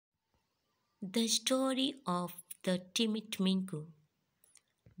The story of the timid Minku.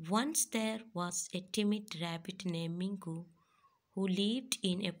 Once there was a timid rabbit named Minku who lived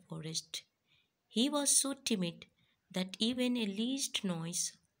in a forest. He was so timid that even a least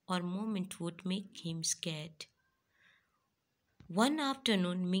noise or movement would make him scared. One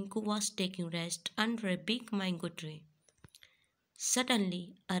afternoon, Minku was taking rest under a big mango tree.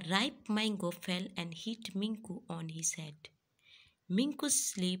 Suddenly, a ripe mango fell and hit Minku on his head. Minku's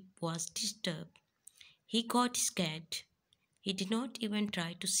sleep was disturbed. He got scared. He did not even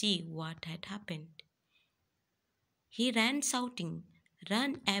try to see what had happened. He ran shouting,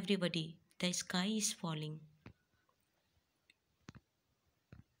 "Run, everybody! The sky is falling."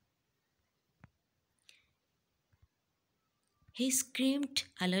 He screamed,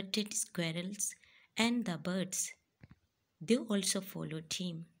 alerted squirrels and the birds. They also followed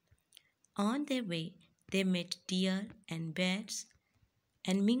him. On their way, they met deer and bears,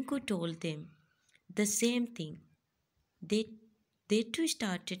 and Minku told them the same thing. They, they too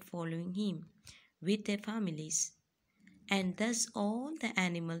started following him with their families. And thus all the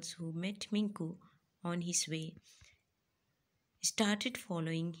animals who met Minku on his way started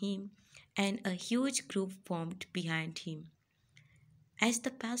following him, and a huge group formed behind him. As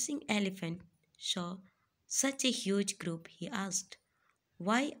the passing elephant saw such a huge group, he asked,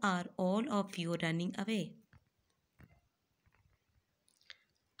 "Why are all of you running away?"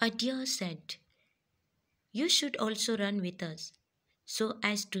 A deer said, "You should also run with us, so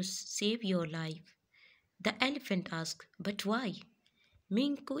as to save your life." The elephant asked, "But why?"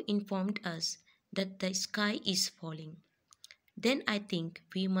 Minku informed us that the sky is falling. "Then I think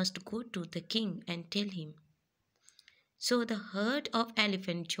we must go to the king and tell him." So the herd of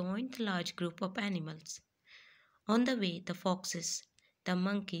elephants joined the large group of animals. On the way, the foxes, the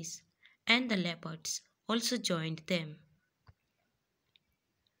monkeys, and the leopards also joined them.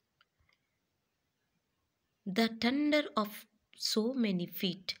 The thunder of so many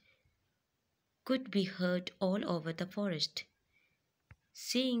feet could be heard all over the forest.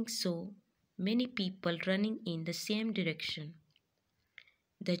 Seeing so many people running in the same direction,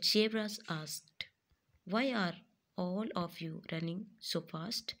 the zebras asked, "Why are all of you running so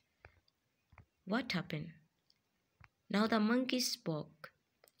fast? What happened?" Now the monkeys spoke.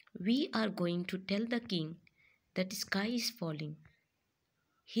 "We are going to tell the king that the sky is falling.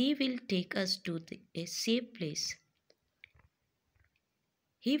 He will take us to a safe place.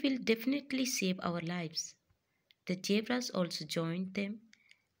 He will definitely save our lives." The zebras also joined them,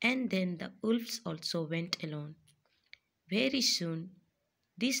 and then the wolves also went along. Very soon,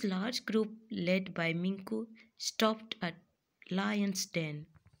 this large group, led by Minku, stopped at lion's den.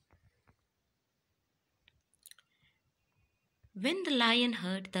 When the lion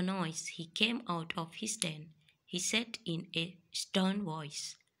heard the noise, he came out of his den. He said in a stern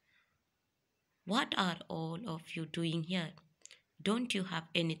voice, "What are all of you doing here? Don't you have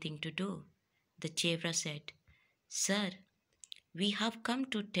anything to do?" The zebra said, "Sir, we have come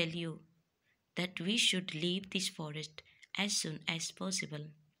to tell you that we should leave this forest as soon as possible."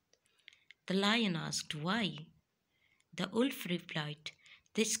 The lion asked, "Why?" The wolf replied,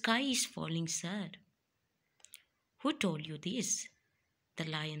 "The sky is falling, sir." "Who told you this?" the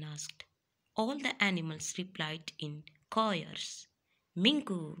lion asked. All the animals replied in chorus,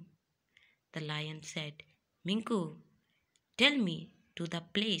 "Minku." The lion said, "Minku, tell me to the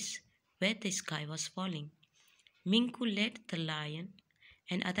place where the sky was falling." Minku led the lion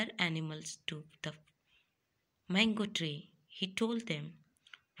and other animals to the mango tree. He told them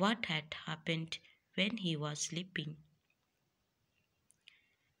what had happened when he was sleeping.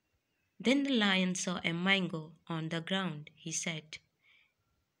 Then the lion saw a mango on the ground. He said,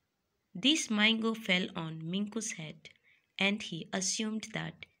 "This mango fell on Minku's head," and he assumed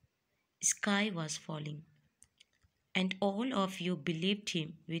that sky was falling. And all of you believed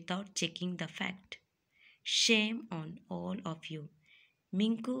him without checking the fact. Shame on all of you.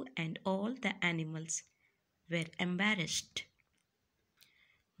 Minku and all the animals were embarrassed.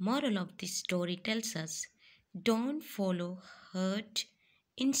 Moral of this story tells us, don't follow herd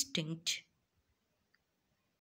instinct.